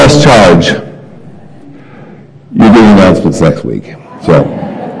charge. You're getting announcements next week. So,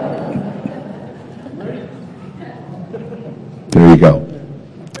 there you go.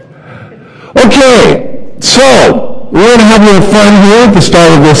 Okay, so we're going to have a little fun here at the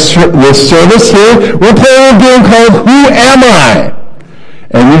start of this service here. We're playing a game called Who Am I?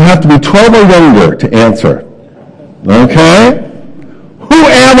 And you have to be 12 or younger to answer. Okay? Who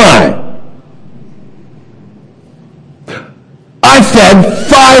am I? I fed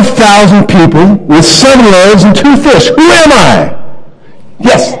 5,000 people with 7 loaves and 2 fish. Who am I?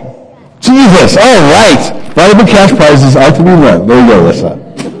 Yes. Jesus. All right. Valuable cash prizes out to be won. There you go, Alyssa.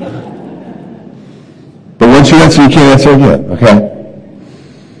 But once you answer, you can't answer again. Okay?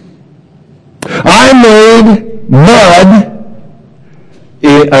 I made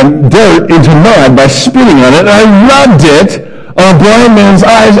dirt into mud by spitting on it, and I rubbed it on a blind man's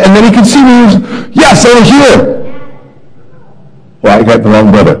eyes, and then he could see me. Yes, over here. Well, I got the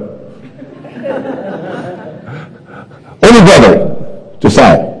wrong brother. Older brother,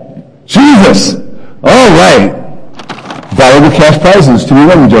 Josiah. Jesus. All right. Valuable cash prizes to be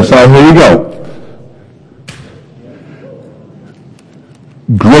won, Josiah. Here you go.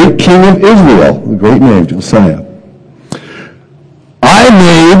 Great King of Israel, the great name, Josiah. I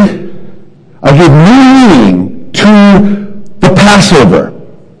gave new meaning to the Passover,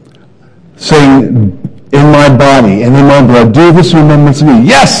 saying, in my body and in my blood, do this in remembrance of me.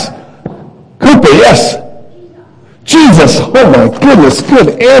 Yes! Cooper, yes! Jesus! Oh my goodness,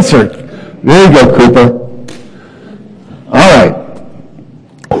 good answer. There you go, Cooper. All right.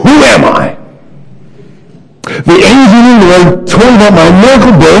 Who am I? The angel of the Lord told me about my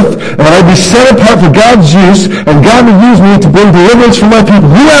miracle birth, and that I'd be set apart for God's use, and God would use me to bring deliverance for my people.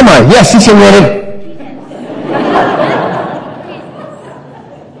 Who am I? Yes, it's a word.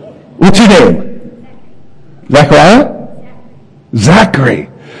 What's your name? Zachariah? Zachary.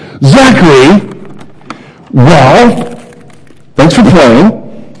 Well, thanks for playing.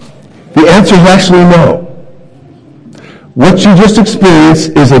 The answer is actually no. What you just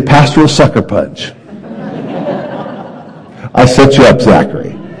experienced is a pastoral sucker punch. I set you up,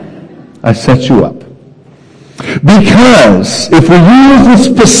 Zachary. I set you up. Because if we use the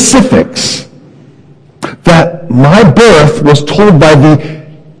specifics that my birth was told by the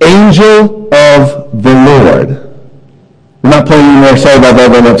angel of the Lord. We're not playing anymore. Sorry about that,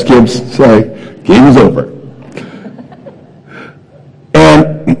 grown-ups, kids. Sorry. Game is over.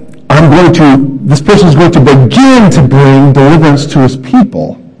 And this person is going to begin to bring deliverance to his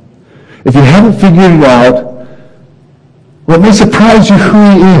people. If you haven't figured it out, well, it may surprise you who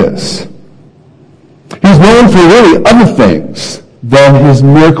he is. He's known for really other things than his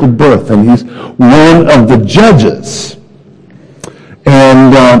miracle birth, and he's one of the judges.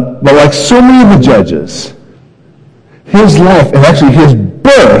 And but like so many of the judges, his life and actually his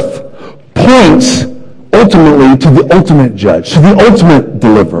birth points ultimately to the ultimate judge, to the ultimate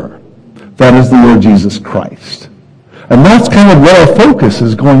deliverer. That is the Lord Jesus Christ. And that's kind of what our focus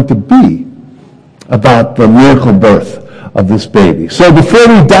is going to be about the miracle birth of this baby. So before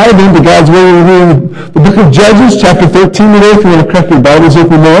we dive into God's word, we're reading the book of Judges, chapter 13 today, if you want to crack your Bibles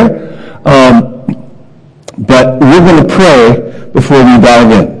open there. But we're going to pray before we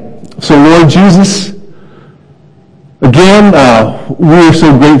dive in. So Lord Jesus, again, we are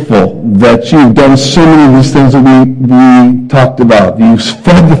so grateful that you've done so many of these things that we talked about. You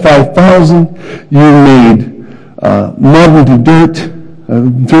fed the 5,000. You made mud into dirt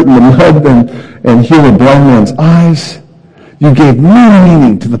in the mud, and healed a blind man's eyes. You gave new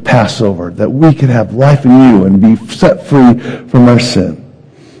meaning to the Passover, that we could have life in you and be set free from our sin.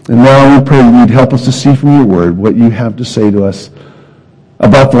 And now we pray that you'd help us to see from your word what you have to say to us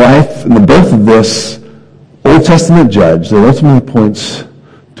about the life and the birth of this Old Testament judge that ultimately points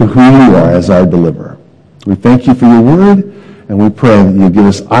to who you are as our deliverer. We thank you for your word, and we pray that you give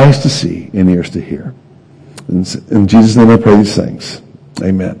us eyes to see and ears to hear. In Jesus' name I pray these things.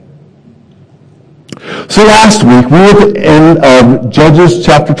 Amen. So last week, we were at the end of Judges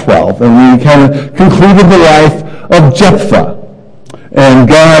chapter 12, and we kind of concluded the life of Jephthah. And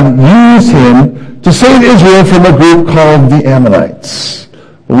God used him to save Israel from a group called the Ammonites.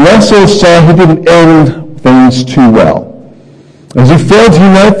 But we also saw he didn't end things too well, as he failed to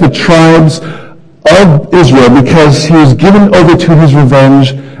unite the tribes of Israel because he was given over to his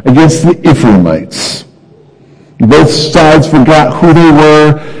revenge against the Ephraimites. Both sides forgot who they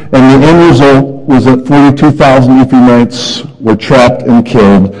were, and the end result was that 42,000 Ephraimites were trapped and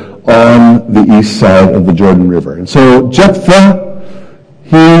killed on the east side of the Jordan River. And so Jephthah,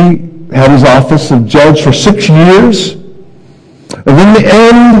 he had his office of judge for 6 years. And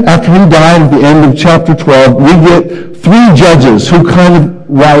then after he died, at the end of chapter 12, we get 3 judges who kind of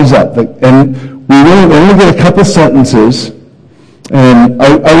rise up. And we only get a couple sentences, and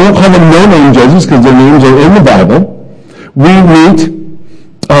I won't call them no-name judges because their names are in the Bible. We meet,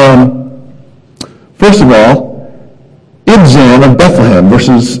 first of all, Ibzan of Bethlehem,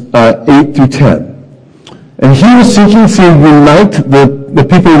 verses 8 through 10. And he was seeking to unite the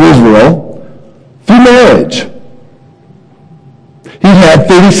people of Israel through marriage. He had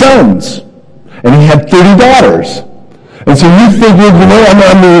 30 sons, and he had 30 daughters. And so he figured, I'm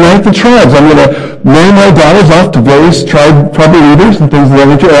going to unite the tribes. I'm going to marry my daughters off to various tribal leaders and things of that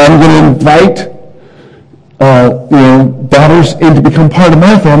nature. I'm going to invite, daughters in to become part of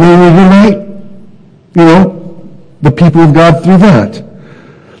my family and unite, the people of God through that.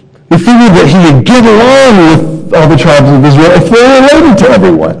 He figured that he would get along with all the tribes of Israel if they were related to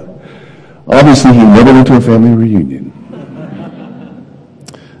everyone. Obviously, he never went to a family reunion.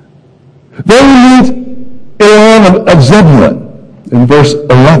 Then we meet Elon of Zebulun in verse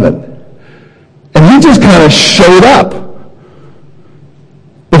 11. And he just kind of showed up.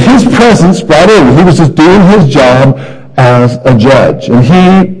 But his presence brought in. He was just doing his job as a judge. And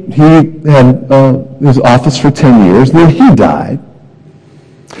he had his office for 10 years, and then he died.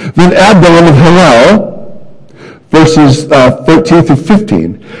 Then Abdon of Hillel, verses 13 through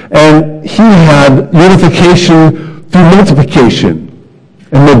 15, and he had unification through multiplication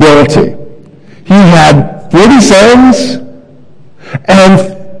and mobility. He had 40 sons and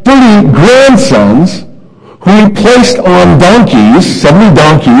 30 grandsons who he placed on donkeys, 70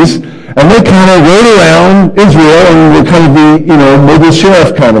 donkeys, and they kind of rode around Israel and were kind of the, mobile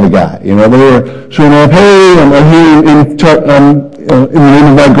sheriff kind of a guy. They were showing up, hey, I'm here in the name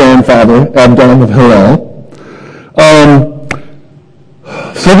of my grandfather, Abdon of Hillel.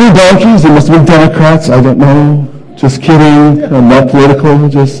 70 donkeys, they must have been Democrats, I don't know. Just kidding, I'm not political,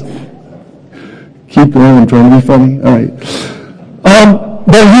 just keep going, I'm trying to be funny. All right.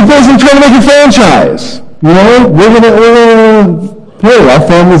 But he wasn't trying to make a franchise. Our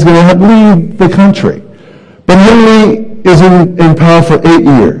family's going to have to leave the country. But he only is in power for 8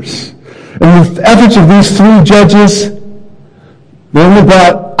 years. And the efforts of these three judges, they only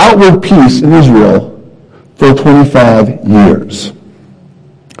brought outward peace in Israel for 25 years.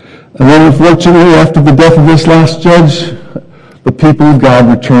 And then unfortunately, after the death of this last judge, the people of God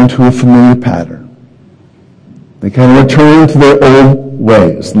returned to a familiar pattern. They kind of return to their old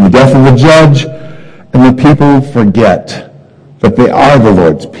ways. And the death of the judge, and the people forget that they are the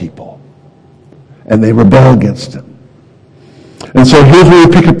Lord's people. And they rebel against him. And so here's where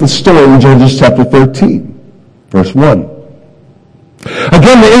we pick up the story in Judges chapter 13, verse 1.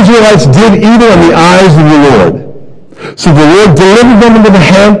 Again, the Israelites did evil in the eyes of the Lord. So the Lord delivered them into the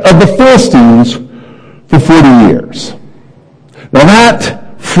hand of the Philistines for 40 years. Now that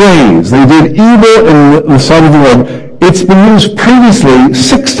phrase, they did evil in the sight of the Lord, it's been used previously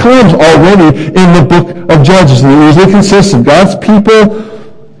 6 times already in the book of Judges. And it usually consists of God's people,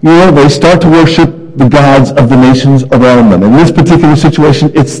 they start to worship the gods of the nations around them. In this particular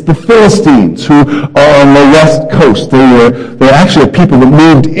situation, it's the Philistines who are on the west coast. They're actually a people that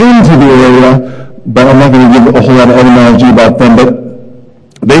moved into the area, but I'm not going to give a whole lot of etymology about them, but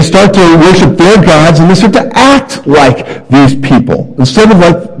they start to worship their gods, and they start to act like these people. Instead of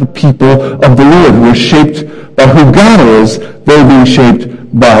like the people of the Lord, who are shaped by who God is, they're being shaped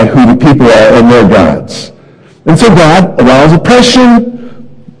by who the people are and their gods. And so God allows oppression.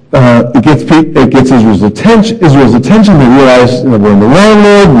 It gets Israel's attention. They realize, we're in the wrong,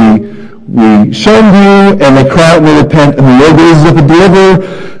 Lord. We shunned you, and they cry out and they repent, and the Lord raises up a deliverer,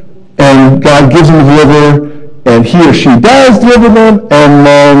 and God gives them a deliverer, and he or she does deliver them, and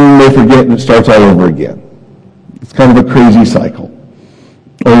then they forget, and it starts all over again. It's kind of a crazy cycle,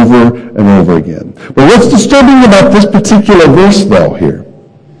 over and over again. But what's disturbing about this particular verse, though, here,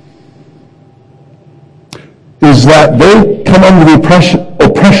 is that they come under the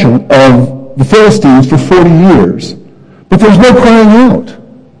oppression of the Philistines for 40 years. But there's no crying out.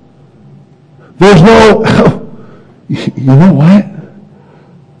 There's no, you know what?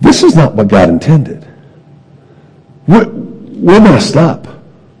 This is not what God intended. We're messed up.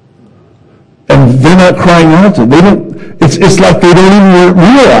 And they're not crying out to it. It's like they don't even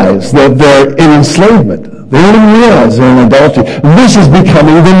realize that they're in enslavement. They don't even realize they're in idolatry. This is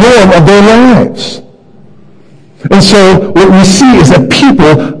becoming the norm of their lives. And so what we see is that people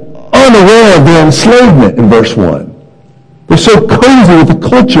unaware of their enslavement in verse 1. They're so cozy with the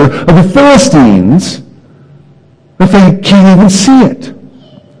culture of the Philistines that they can't even see it.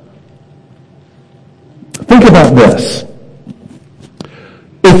 Think about this.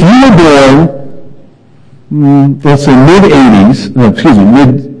 If you were born, let's say mid-90s,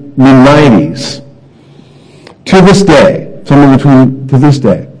 to this day, somewhere between to this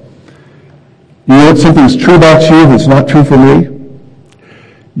day. You know something's true about you that's not true for me?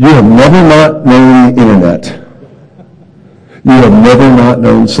 You have never not known the internet. You have never not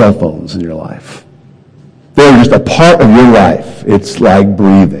known cell phones in your life. They're just a part of your life. It's like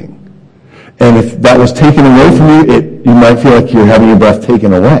breathing. And if that was taken away from you, you might feel like you're having your breath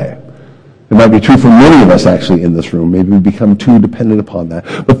taken away. It might be true for many of us actually in this room. Maybe we become too dependent upon that.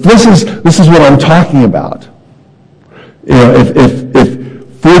 But this is what I'm talking about. You know,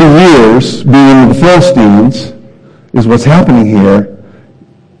 if 40 years being the Philistines is what's happening here,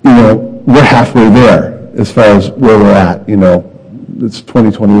 you know, we're halfway there as far as where we're at. You know, it's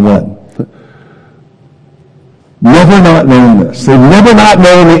 2021. Never not known this. They've never not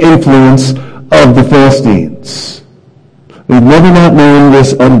known the influence of the Philistines. They've never not known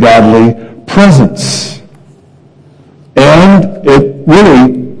this ungodly presence. And it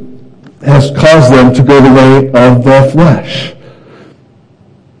really has caused them to go the way of their flesh.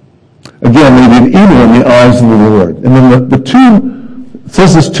 Again, they did evil in the eyes of the Lord. And then it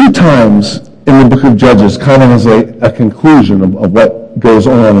says this 2 times in the book of Judges, kind of as a conclusion of what goes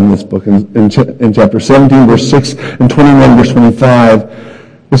on in this book. In chapter 17, verse 6, and 21, verse 25,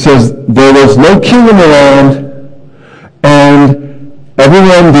 it says, there was no king in the land, and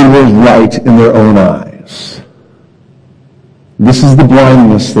everyone did what was right in their own eyes. This is the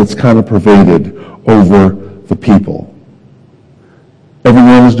blindness that's kind of pervaded over the people.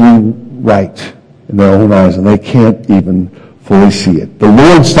 Everyone is doing right in their own eyes, and they can't even fully see it. The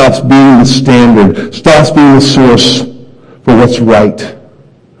Lord stops being the standard, stops being the source for what's right,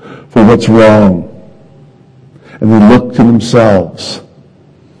 for what's wrong. And they look to themselves.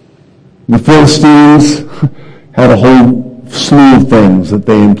 The Philistines had a whole slew of things that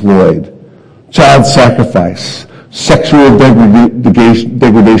they employed. Child sacrifice, sexual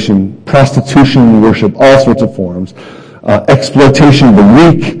degradation, prostitution in worship, all sorts of forms. Exploitation of the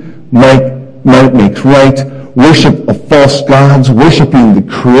weak, might makes right, worship of false gods, worshiping the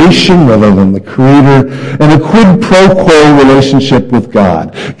creation rather than the creator, and a quid pro quo relationship with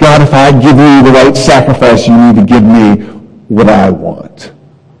God. God, if I give you the right sacrifice, you need to give me what I want.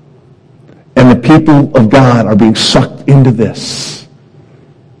 And the people of God are being sucked into this.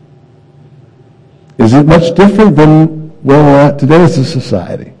 Is it much different than where we're at today as a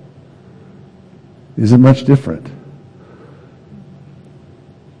society? Is it much different?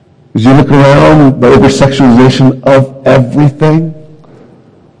 As you look around, the over-sexualization of everything,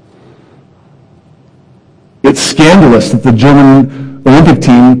 it's scandalous that the German Olympic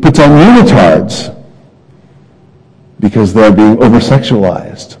team puts on unitards because they're being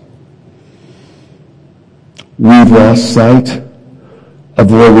over-sexualized. We've lost sight of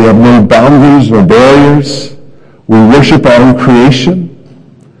the Lord. We have no boundaries or barriers. We worship our own creation.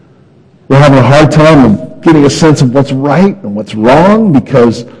 We're having a hard time of getting a sense of what's right and what's wrong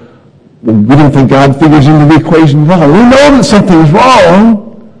because we don't think God figures into the equation at all. We know that something's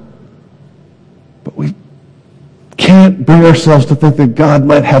wrong, but we can't bring ourselves to think that God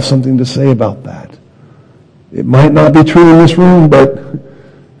might have something to say about that. It might not be true in this room, but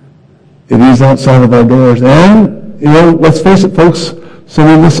it is outside of our doors. And, let's face it, folks, some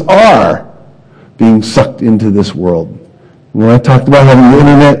of us are being sucked into this world. When I talked about having the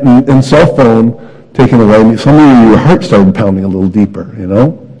internet and cell phone taken away, some of your heart started pounding a little deeper,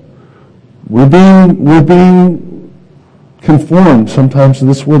 We're being conformed sometimes to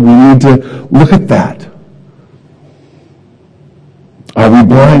this world. We need to look at that. Are we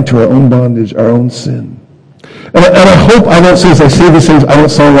blind to our own bondage, our own sin? And I hope I don't say, as I say these things, I don't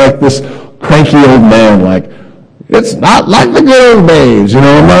sound like this cranky old man, like, it's not like the good old days.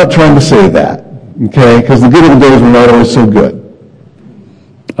 I'm not trying to say that, okay? Because the good old days were not always so good.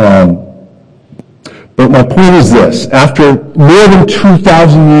 But my point is this. After more than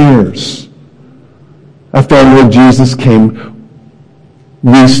 2,000 years, after our Lord Jesus came,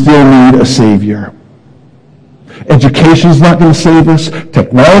 we still need a Savior. Education is not going to save us.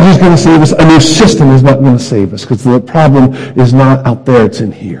 Technology is going to save us. A new system is not going to save us because the problem is not out there, it's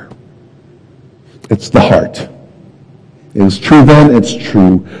in here. It's the heart. It was true then, it's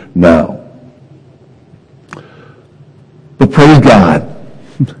true now. But praise God,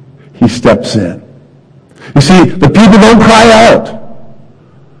 He steps in. You see, the people don't cry out,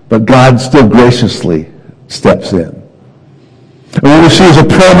 but God still graciously steps in. And what we see is a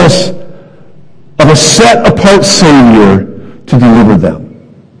promise of a set-apart Savior to deliver them.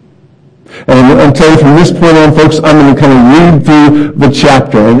 And I'll tell you from this point on, folks, I'm going to kind of read through the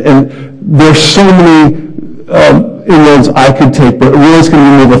chapter. And there's so many inroads I could take, but it really is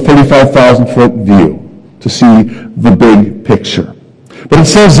going to be a 35,000-foot view to see the big picture. But it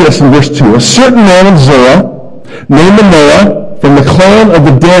says this in verse 2, a certain man of Zorah named Manoah, from the clan of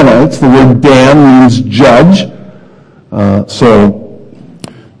the Danites. The word Dan means judge. So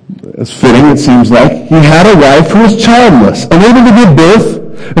it's fitting, it seems like. He had a wife who was childless, unable to give birth,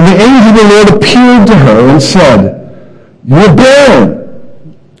 and the angel of the Lord appeared to her and said, "You are barren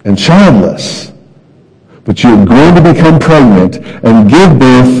and childless, but you are going to become pregnant and give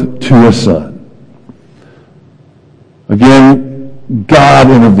birth to a son." Again, God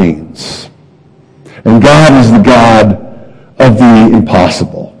intervenes. And God is the God of the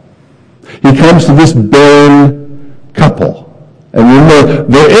impossible. He comes to this barren couple. And remember,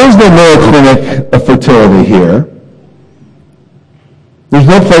 there is no Mayo Clinic of fertility here. There's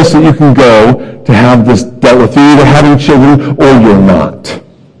no place that you can go to have this dealt with. You're either having children or you're not.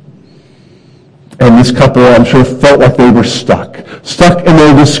 And this couple, I'm sure, felt like they were stuck in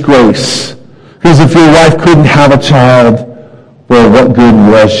their disgrace. Because if your wife couldn't have a child, well, what good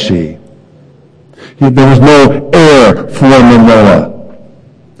was she? There was no heir for Manoah.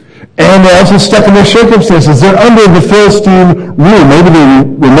 And they're also stuck in their circumstances. They're under the Philistine rule. Maybe they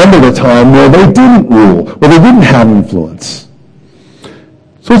remember the time where they didn't rule, where they didn't have influence.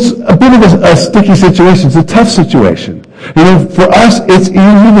 So it's a bit of a sticky situation. It's a tough situation. You know, for us, it's easy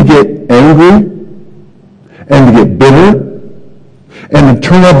to get angry and to get bitter and to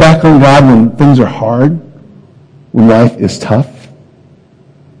turn our back on God when things are hard, when life is tough.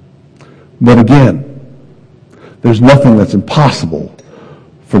 But again, there's nothing that's impossible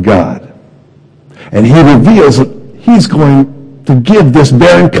for God. And he reveals that he's going to give this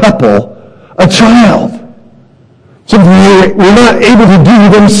barren couple a child. Something we're not able to do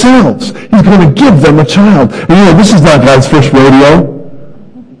themselves. He's going to give them a child. And you know, this is not God's first rodeo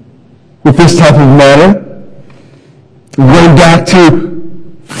with this type of matter. We're going back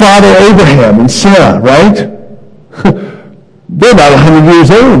to Father Abraham and Sarah, right? They're about 100 years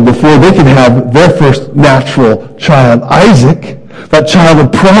old before they can have their first natural child, Isaac, that child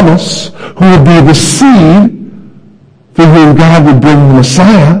of promise, who would be the seed through whom God would bring the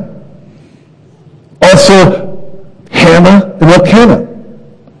Messiah. Also, Hannah and Elkanah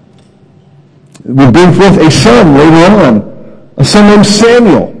would bring forth a son later on, a son named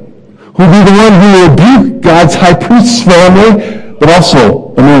Samuel, who would be the one who would rebuke God's high priest's family, but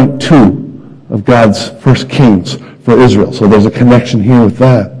also anoint two of God's first kings for Israel. So there's a connection here with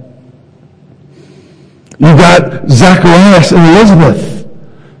that. You got Zacharias and Elizabeth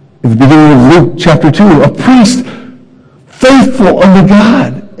at the beginning of Luke chapter 2, a priest faithful unto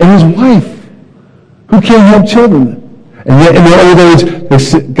God, and his wife who can't have children. And yet in their old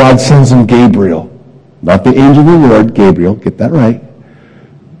age, God sends them Gabriel. Not the angel of the Lord, Gabriel, get that right.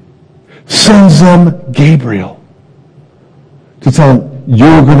 Sends them Gabriel to tell them,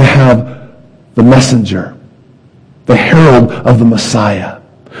 you're going to have the messenger, the herald of the Messiah.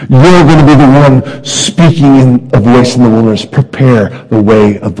 You're going to be the one speaking in a voice in the wilderness. Prepare the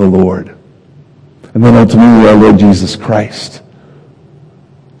way of the Lord. And then ultimately our Lord Jesus Christ,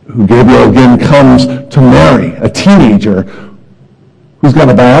 who Gabriel again comes to Mary, a teenager who's got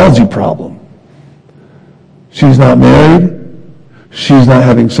a biology problem. She's not married. She's not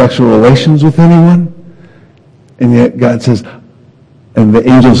having sexual relations with anyone. And yet God says, and the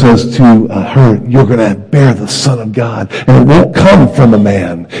angel says to her, you're going to bear the Son of God. And it won't come from a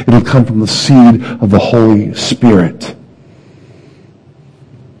man. It'll come from the seed of the Holy Spirit.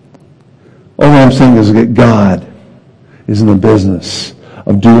 All I'm saying is that God is in the business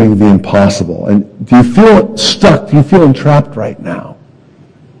of doing the impossible. And do you feel stuck? Do you feel entrapped right now?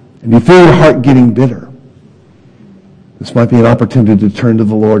 And do you feel your heart getting bitter? This might be an opportunity to turn to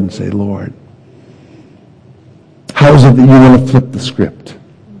the Lord and say, Lord, how is it that you want to flip the script?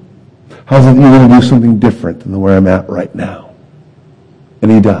 How is it that you want to do something different than where I'm at right now?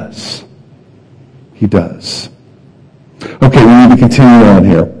 And he does. He does. Okay, we need to continue on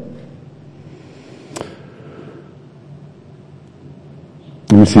here.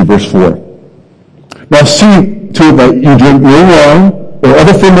 Let me see verse 4. Now see to it that you drink no wine or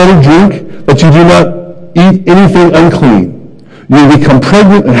other fermented drink, that you do not eat anything unclean. You will become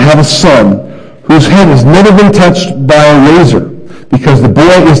pregnant and have a son, whose head has never been touched by a razor, because the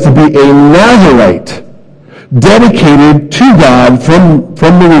boy is to be a Nazirite, dedicated to God from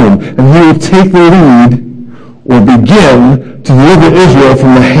the womb, and he will take the lead or begin to deliver Israel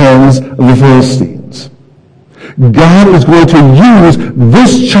from the hands of the Philistines. God is going to use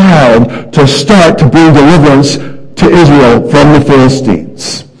this child to start to bring deliverance to Israel from the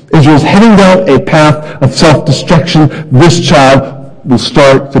Philistines. Israel's heading down a path of self-destruction. This child will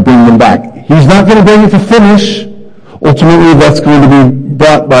start to bring them back. He's not going to bring it to finish. Ultimately, that's going to be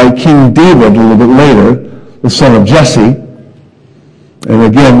brought by King David a little bit later, the son of Jesse. And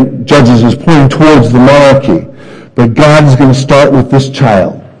again, Judges is pointing towards the monarchy. But God is going to start with this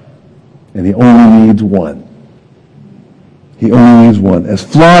child, and he only needs one. He only needs one, as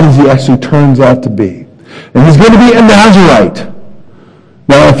flawed as he actually turns out to be. And he's going to be a Nazirite.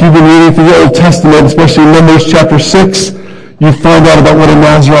 Now, if you've been reading through the Old Testament, especially in Numbers chapter 6, you find out about what a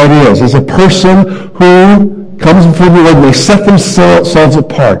Nazirite is. It's a person who comes before the Lord and they set themselves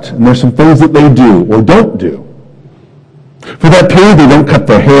apart. And there's some things that they do or don't do. For that period, they don't cut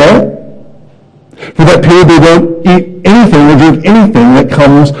their hair. For that period, they don't eat anything or drink anything that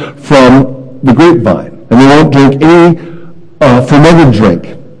comes from the grapevine. And they won't drink any fermented drink.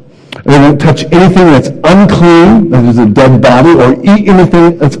 And they won't touch anything that's unclean, that is a dead body, or eat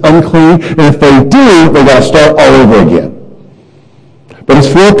anything that's unclean. And if they do, they've got to start all over again. But it's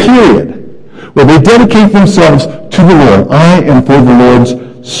for a period where they dedicate themselves to the Lord. I am for the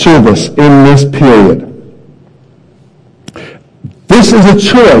Lord's service in this period. This is a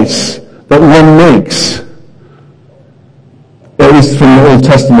choice that one makes, at least from the Old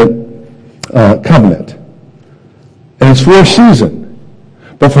Testament covenant. And it's for a season.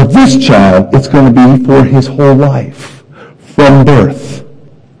 But for this child, it's going to be for his whole life, from birth.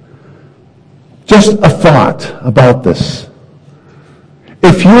 Just a thought about this.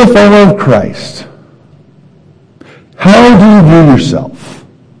 If you're a follower of Christ, how do you view yourself?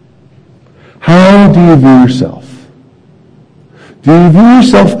 How do you view yourself? Do you view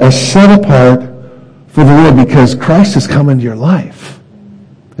yourself as set apart for the Lord because Christ has come into your life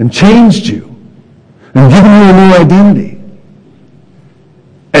and changed you and given you a new identity?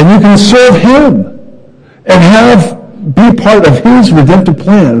 And you can serve him and be part of his redemptive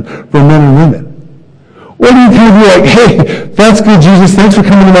plan for men and women. Or do you kind of be like, hey, that's good, Jesus, thanks for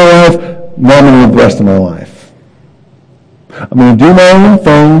coming into my life, now I'm going to live the rest of my life. I'm going to do my own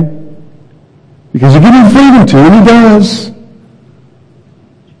thing because you give him freedom to, and he does.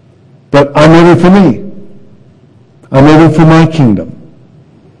 But I'm living for me. I'm living for my kingdom,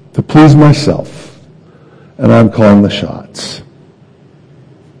 to please myself, and I'm calling the shots.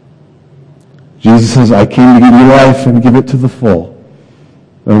 Jesus says, I came to give you life and give it to the full.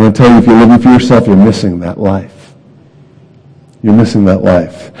 And I'm going to tell you, if you're living for yourself, you're missing that life. You're missing that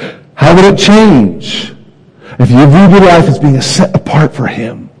life. How would it change if you viewed your life as being set apart for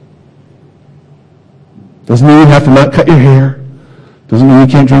him? Doesn't mean you have to not cut your hair. Doesn't mean you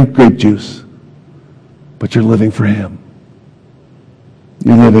can't drink grape juice. But you're living for him.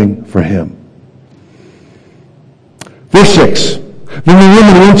 You're living for him. Verse 6. Then the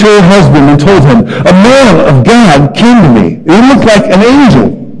woman went to her husband and told him, a man of God came to me. He looked like an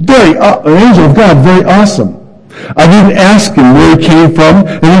angel. An angel of God, very awesome. I didn't ask him where he came from,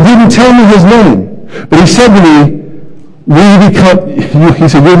 and he didn't tell me his name. But he said to me, you'll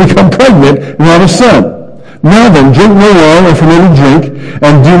become pregnant and have a son. Now then, drink no wine or fermented drink,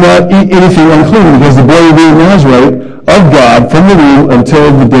 and do not eat anything unclean, because the boy will be a Nazirite of God from the womb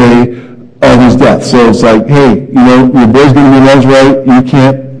until the day of his death. So it's like, hey, your boy's going to be a Nazirite.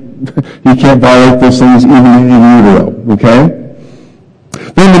 You can't violate those things even in utero. Okay?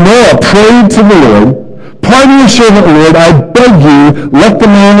 Then Manoah prayed to the Lord, pardon your servant, Lord, I beg you, let the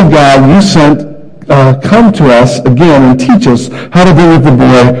man of God you sent come to us again and teach us how to be with the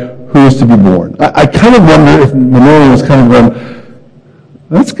boy who is to be born. I kind of wonder if Manoah was kind of going,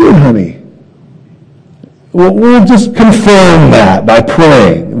 that's good, honey. We'll just confirm that by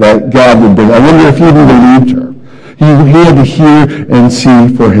praying that God would bring. I wonder if he even believed her. He had to hear and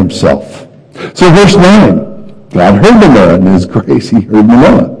see for himself. So verse 9, God heard Manoah in his grace. He heard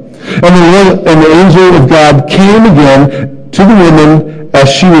Manoah. And the angel of God came again to the woman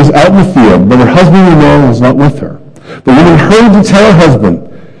as she was out in the field, but her husband Manoah was not with her. The woman hurried to tell her husband,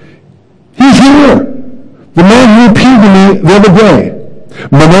 he's here, the man who appeared to me the other day.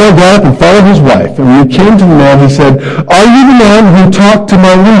 Manoah got up and followed his wife. And when he came to the man, he said, are you the man who talked to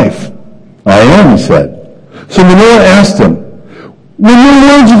my wife? I am, he said. So Manoah asked him, when your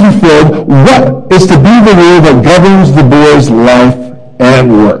words are fulfilled, what is to be the rule that governs the boy's life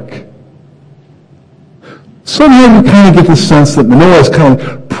and work? Somehow you kind of get the sense that Manoah is kind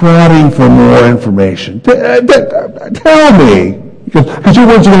of prodding for more information. Tell me, because your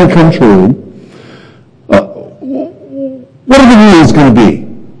words are going to come true. What are the rules going to be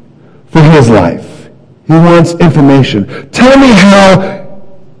for his life? He wants information. Tell me how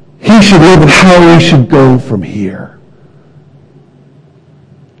he should live and how he should go from here.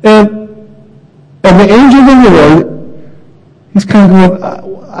 And the angel of the Lord, he's kind of going,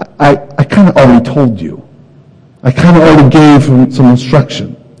 I kind of already told you. I kind of already gave him some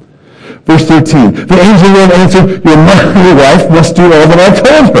instruction. Verse 13, the angel of the Lord answered, your wife must do all that I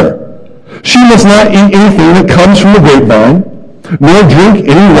told her. She must not eat anything that comes from the grapevine, nor drink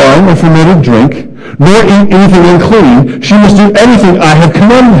any wine or fermented drink. nor eat anything unclean. She must do anything I have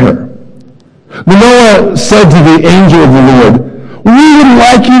commanded her. Manoah said to the angel of the Lord, we would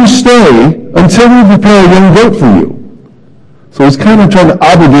like you to stay until we prepare a young goat for you. So he's kind of trying to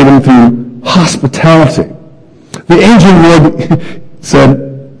obligate him through hospitality. The angel of the Lord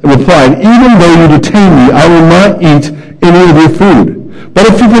replied, even though you detain me, I will not eat any of your food. But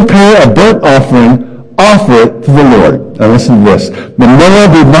if you prepare a burnt offering, offer it to the Lord. Now listen to this. Manoah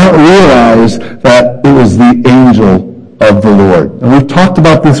did not realize that it was the angel of the Lord. And we've talked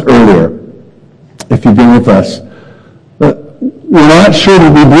about this earlier, if you've been with us. But we're not sure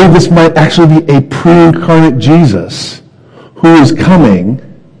that we believe this might actually be a pre-incarnate Jesus who is coming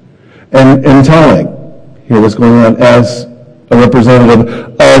and telling here what's going on as a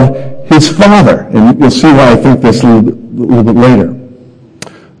representative of his Father. And you'll see why I think this a little bit later.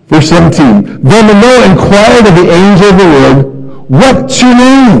 Verse 17, then Manoah inquired of the angel of the Lord, what's your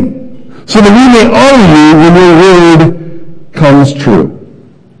name? So that we may honor you when your word comes true.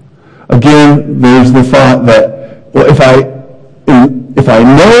 Again, there's the thought that, well, if I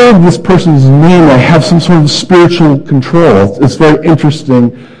know this person's name, I have some sort of spiritual control. It's very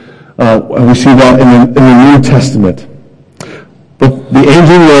interesting. We see that in the New Testament. But the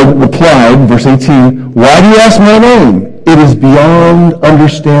angel of the Lord replied, verse 18, why do you ask my name? It is beyond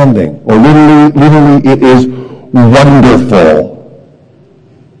understanding. Or literally, it is wonderful.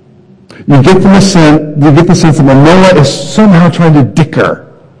 You get the sense that Manoah is somehow trying to dicker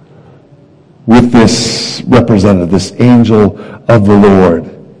with this representative, this angel of the Lord.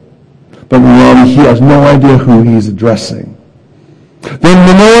 But in reality, he has no idea who he's addressing. Then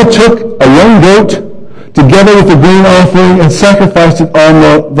Manoah took a young goat together with the grain offering and sacrificed it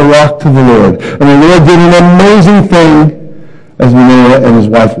on the rock to the Lord. And the Lord did an amazing thing as Manoah and his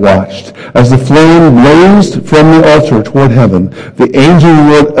wife watched. As the flame blazed from the altar toward heaven, the angel of the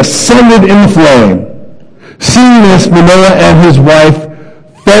Lord ascended in the flame. Seeing this, Manoah and his wife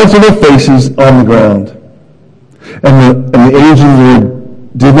fell to their faces on the ground. And the angel of the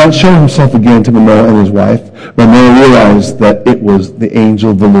Lord did not show himself again to Manoah and his wife. Manoah realized that it was the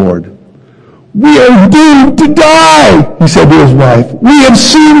angel of the Lord. We are doomed to die, he said to his wife. We have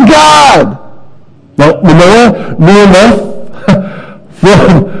seen God. Now, Manoah knew enough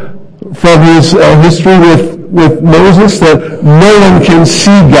from his history with Moses that no one can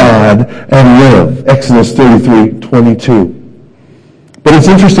see God and live. Exodus 33:22. But it's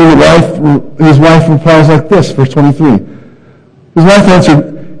interesting that his wife replies like this, verse 23. His wife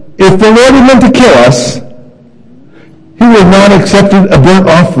answered, if the Lord had meant to kill us, he would not have accepted a burnt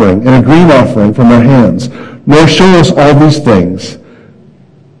offering and a grain offering from our hands, nor show us all these things,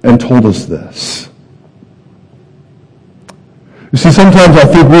 and told us this. You see, sometimes I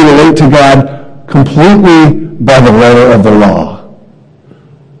think we relate to God completely by the letter of the law.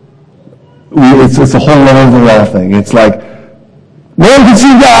 It's the whole letter of the law thing. It's like, no one can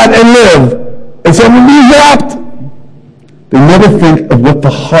see God and live, and so I'm going to be zapped. They never think of what the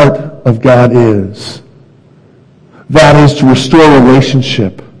heart of God is. That is to restore a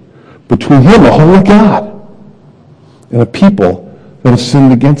relationship between him, a holy God, and a people that have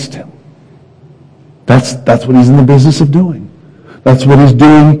sinned against him. That's what he's in the business of doing. That's what he's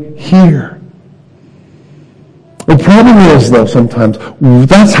doing here. The problem is, though, sometimes,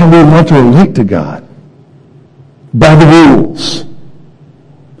 that's how we want to relate to God. By the rules.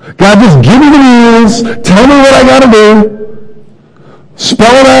 God, just give me the rules, tell me what I got to do,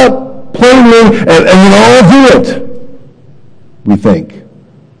 spell it out plainly, and then I'll do it. We think.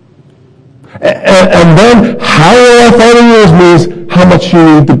 And then, how will I follow the rules means how much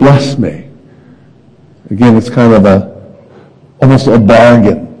you need to bless me. Again, it's kind of almost a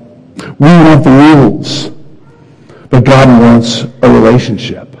bargain. We want the rules, but God wants a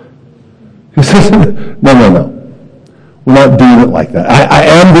relationship. He says, no. We're not doing it like that. I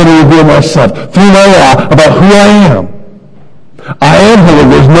am going to reveal myself through my law about who I am. I am holy.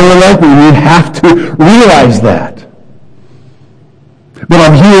 There's no one like me. We have to realize that. But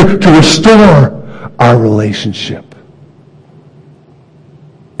I'm here to restore our relationship.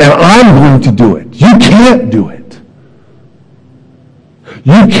 And I'm going to do it. You can't do it.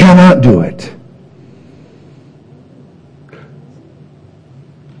 You cannot do it.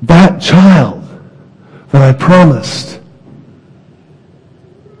 That child that I promised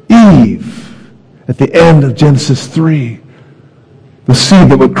Eve at the end of Genesis 3, the seed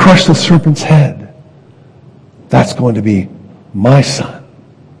that would crush the serpent's head, that's going to be my son.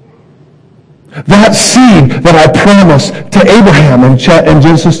 That seed that I promised to Abraham in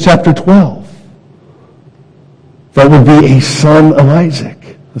Genesis chapter 12, that would be a son of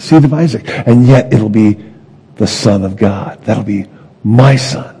Isaac, the seed of Isaac, and yet it'll be the Son of God. That'll be my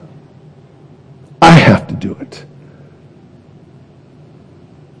son. I have to do it.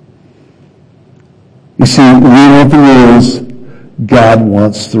 You see, the real thing is, God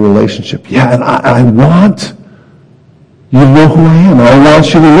wants the relationship. Yeah, and I want you to know who I am. And I want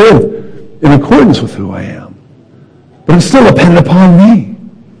you to live in accordance with who I am. But it's still dependent upon me,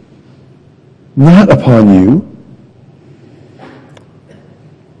 not upon you.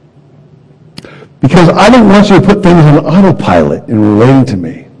 Because I don't want you to put things on autopilot in relating to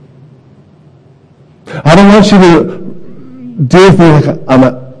me. I don't want you to deal with me like I'm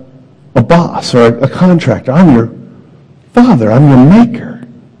a boss or a contractor. I'm your Father. I'm your maker.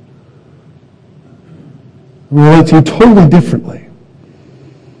 I relate to you totally differently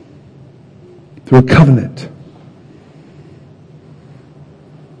through a covenant.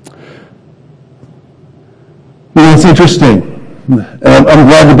 You know, it's interesting. I'm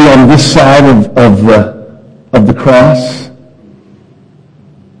glad to be on this side of the cross.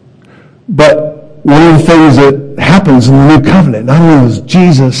 But one of the things that happens in the new covenant, not only does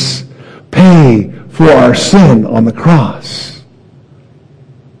Jesus pay for our sin on the cross,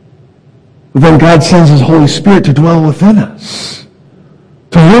 but then God sends his Holy Spirit to dwell within us,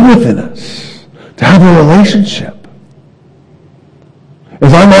 to live within us, to have a relationship.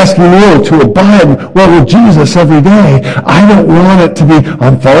 As I'm asking you to abide with Jesus every day, I don't want it to be,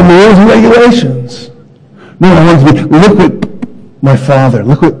 I'm following the rules and regulations. No, I want it to be, look what my Father,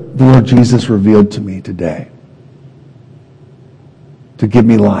 look what the Lord Jesus revealed to me today to give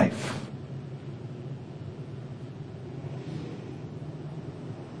me life.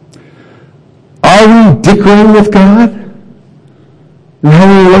 Are we dickering with God? And how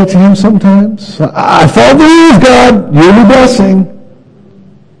we relate to him sometimes? I follow the rules, God. You're the blessing.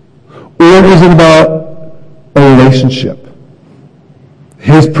 Or is it about a relationship?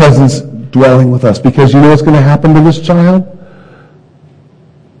 His presence dwelling with us. Because you know what's going to happen to this child?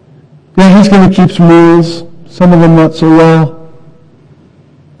 Yeah, he's going to keep some rules. Some of them not so well.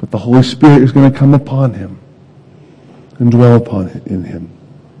 But the Holy Spirit is going to come upon him and dwell upon it in him.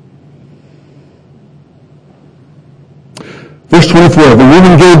 Verse 24, the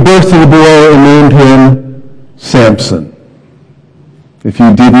woman gave birth to the boy and named him Samson. If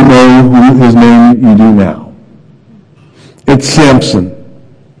you didn't know his name, you do now. It's Samson.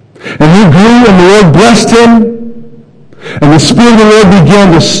 And he grew, and the Lord blessed him, and the Spirit of the Lord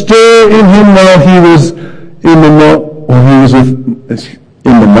began to stir in him while he was in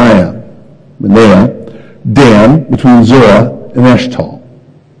Manaah, Dan, between Zorah and Eshtaol.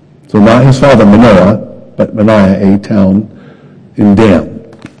 So not his father Manoah, but Manaah, a town in Dan.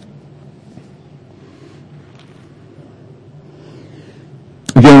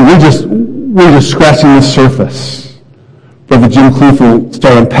 Again, we're just scratching the surface. Brother Jim Kloof will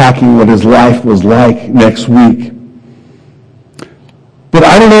start unpacking what his life was like next week. But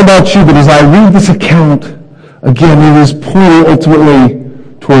I don't know about you, but as I read this account, again, it is pointing ultimately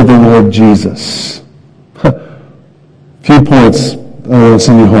toward the Lord Jesus. Few points I want to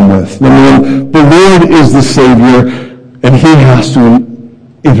send you home with. Number one, the Lord is the Savior, and he has to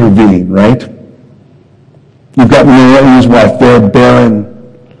intervene, right? You've got Manoah and his wife. They're barren.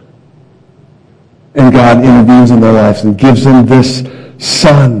 And God intervenes in their lives and gives them this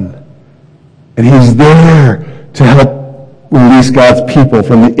son. And he's there to help release God's people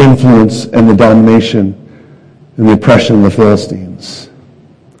from the influence and the domination and the oppression of the Philistines.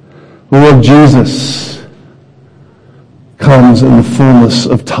 The Lord Jesus comes in the fullness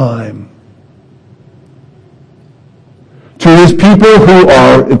of time. To his people who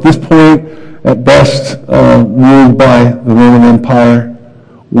are, at this point, at best, ruled by the Roman Empire,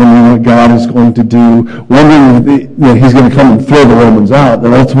 wondering what God is going to do, wondering that he's going to come and throw the Romans out,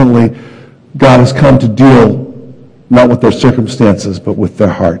 and ultimately God has come to deal not with their circumstances, but with their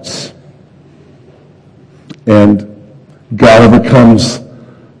hearts. And God overcomes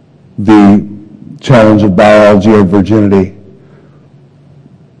the challenge of biology or virginity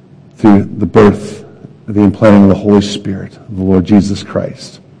through the birth, the implanting of the Holy Spirit, of the Lord Jesus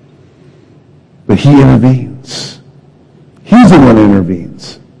Christ. But he intervenes. He's the one who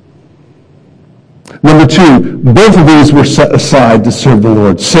intervenes. Number two, both of these were set aside to serve the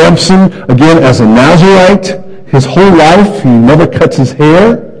Lord. Samson, again, as a Nazirite, his whole life, he never cuts his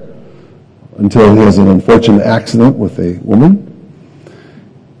hair until he has an unfortunate accident with a woman.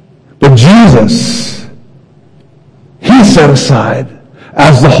 But Jesus, he's set aside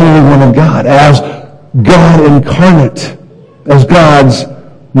as the Holy One of God, as God incarnate, as God's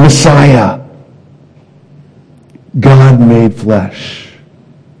Messiah. God made flesh.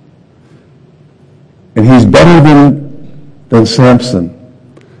 And he's better than Samson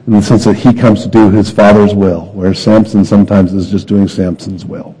in the sense that he comes to do his father's will, whereas Samson sometimes is just doing Samson's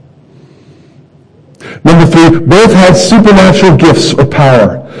will. Number 3, both had supernatural gifts or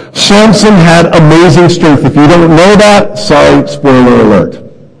power. Samson had amazing strength. If you don't know that, sorry, spoiler alert.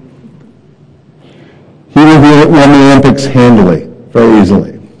 He won the Olympics handily, very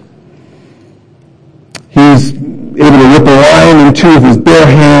easily. He's able to rip a lion in two with his bare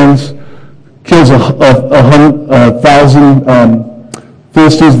hands, kills 1,000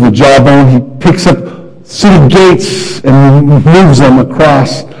 Philistines with a jawbone. He picks up city gates and moves them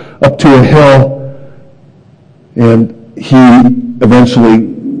across up to a hill. And he eventually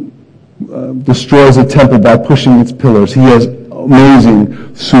destroys a temple by pushing its pillars. He has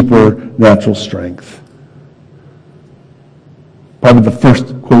amazing supernatural strength. Probably the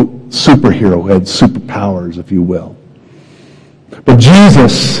first, quote, superhero who had superpowers, if you will. But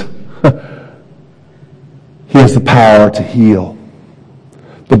Jesus, he has the power to heal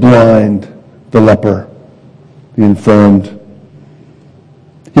the blind, the leper, the infirmed.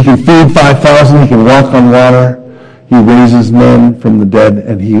 He can feed 5,000. He can walk on water. He raises men from the dead,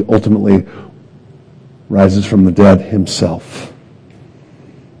 and he ultimately rises from the dead himself.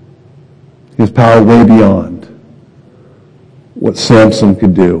 His power way beyond what Samson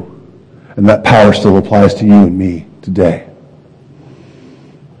could do. And that power still applies to you and me today.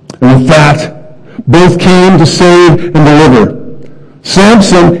 And with that, both came to save and deliver.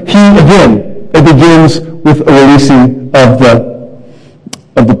 Samson, it begins with a releasing of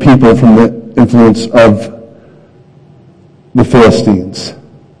the people from the influence of the Philistines.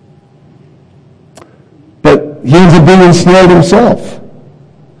 But he ends up being ensnared himself.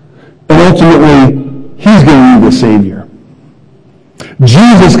 And ultimately, he's going to need a Savior.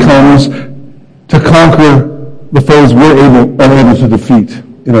 Jesus comes to conquer the foes we're unable to defeat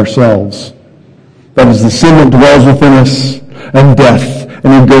in ourselves. That is the sin that dwells within us and death.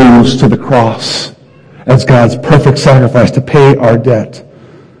 And he goes to the cross as God's perfect sacrifice to pay our debt.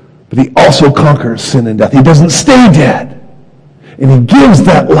 But he also conquers sin and death. He doesn't stay dead. And he gives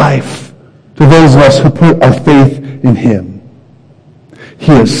that life to those of us who put our faith in him.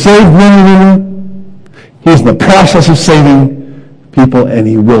 He has saved men and women. He is in the process of saving people, and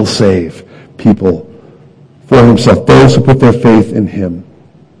he will save people for himself, those who put their faith in him.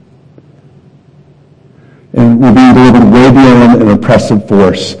 And we're being delivered way beyond an oppressive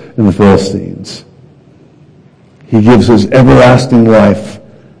force in the Philistines. He gives us everlasting life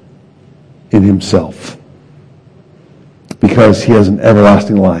in himself, because he has an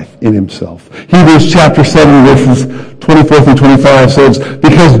everlasting life in himself. Hebrews chapter 7, verses 24 through 25 says,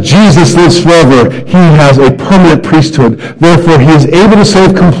 because Jesus lives forever, he has a permanent priesthood. Therefore, he is able to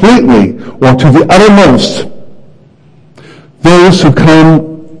save completely, or to the uttermost, those who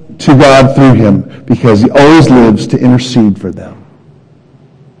come to God through him, because he always lives to intercede for them.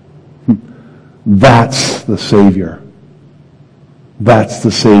 That's the Savior. That's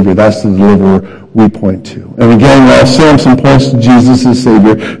the Savior. That's the deliverer we point to. And again, while Samson points to Jesus as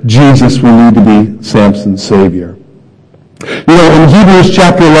Savior, Jesus will need to be Samson's Savior. You know, in Hebrews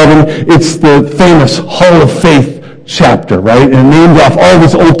chapter 11, it's the famous Hall of Faith chapter, right? And named off all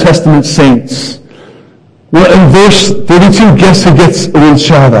these Old Testament saints. Well, in verse 32, guess who gets a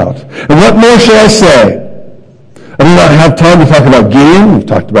shout out? And what more shall I say? I do not have time to talk about Gideon. We've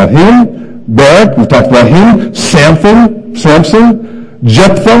talked about him. Barak, we've talked about him. Samson,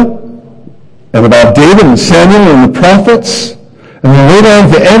 Jephthah, and about David and Samuel and the prophets. And then later on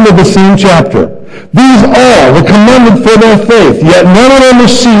at the end of the same chapter, these all were commended for their faith, yet none of them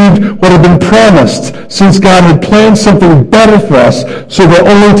received what had been promised, since God had planned something better for us, so that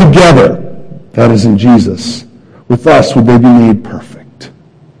only together, that is in Jesus, with us would they be made perfect.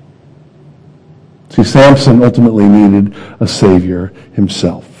 See, Samson ultimately needed a Savior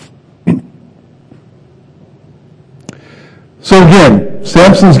himself. So again,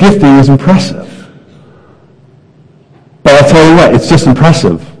 Samson's gifting is impressive. But I'll tell you what, it's just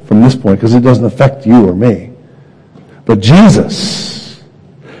impressive from this point because it doesn't affect you or me. But Jesus,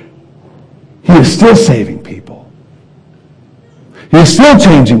 he is still saving people. He is still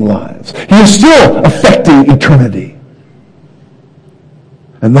changing lives. He is still affecting eternity.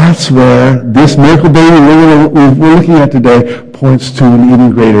 And that's where this miracle baby we're looking at today points to an even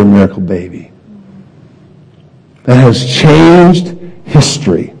greater miracle baby that has changed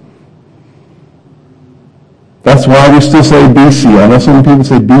history. That's why we still say BC. I know some people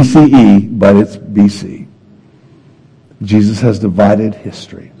say BCE, but it's BC. Jesus has divided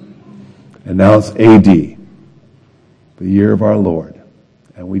history. And now it's AD, the year of our Lord.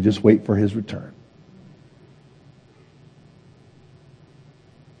 And we just wait for his return.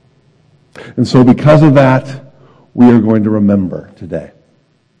 And so because of that, we are going to remember today.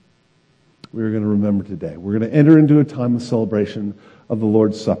 We're going to remember today. We're going to enter into a time of celebration of the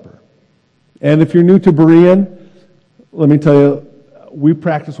Lord's Supper. And if you're new to Berean, let me tell you, we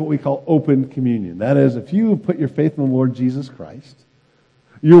practice what we call open communion. That is, if you have put your faith in the Lord Jesus Christ,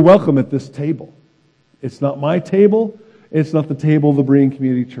 you're welcome at this table. It's not my table. It's not the table of the Berean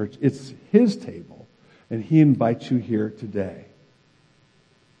Community Church. It's His table, and He invites you here today.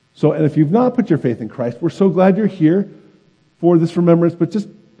 So, and if you've not put your faith in Christ, we're so glad you're here for this remembrance, but just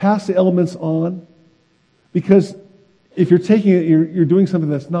pass the elements on, because if you're taking it, you're doing something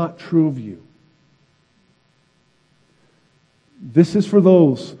that's not true of you. This is for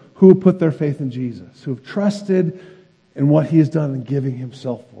those who have put their faith in Jesus, who have trusted in what He has done in giving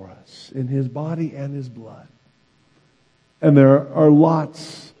Himself for us, in His body and His blood. And there are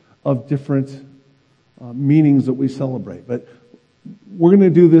lots of different meanings that we celebrate. But we're going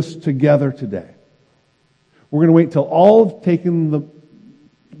to do this together today. We're going to wait till all have taken the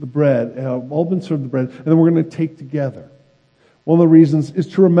bread, all been served the bread, and then we're going to take together. One of the reasons is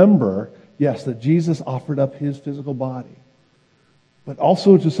to remember, yes, that Jesus offered up His physical body, but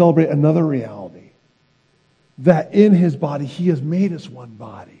also to celebrate another reality, that in His body He has made us one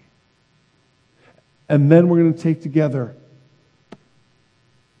body. And then we're going to take together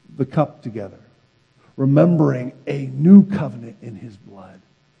the cup together, remembering a new covenant in His blood.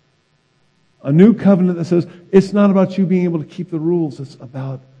 A new covenant that says it's not about you being able to keep the rules. It's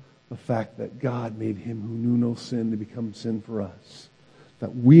about the fact that God made Him who knew no sin to become sin for us,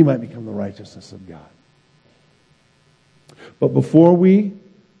 that we might become the righteousness of God. But before we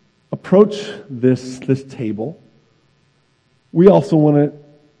approach this table, we also want to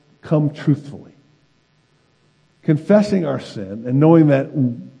come truthfully, confessing our sin and knowing that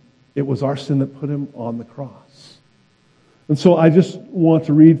it was our sin that put Him on the cross. And so I just want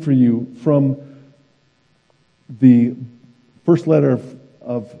to read for you from the first letter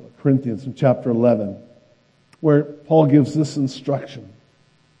of Corinthians in chapter 11, where Paul gives this instruction.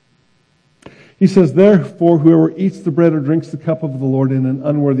 He says, "Therefore, whoever eats the bread or drinks the cup of the Lord in an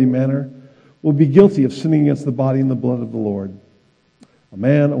unworthy manner will be guilty of sinning against the body and the blood of the Lord. A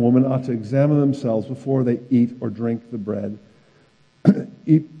man, a woman ought to examine themselves before they eat or drink the bread.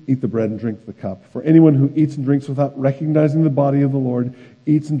 Eat the bread and drink the cup. For anyone who eats and drinks without recognizing the body of the Lord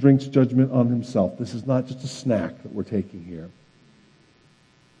eats and drinks judgment on himself." This is not just a snack that we're taking here.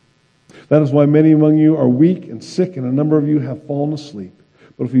 "That is why many among you are weak and sick, and a number of you have fallen asleep.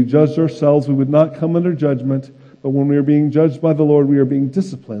 But if we judged ourselves, we would not come under judgment. But when we are being judged by the Lord, we are being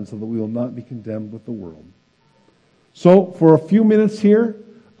disciplined so that we will not be condemned with the world." So for a few minutes here,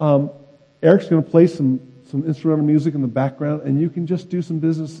 Eric's going to play some instrumental music in the background, and you can just do some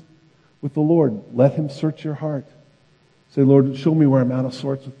business with the Lord. Let Him search your heart. Say, "Lord, show me where I'm out of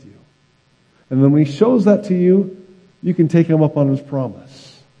sorts with you." And then when He shows that to you, you can take Him up on His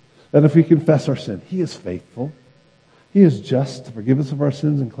promise that if we confess our sin, He is faithful. He is just to forgive us of our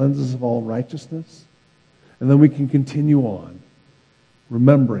sins and cleanse us of all unrighteousness. And then we can continue on,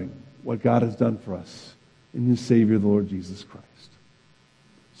 remembering what God has done for us in His Savior, the Lord Jesus Christ.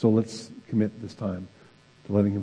 So let's commit this time to letting Him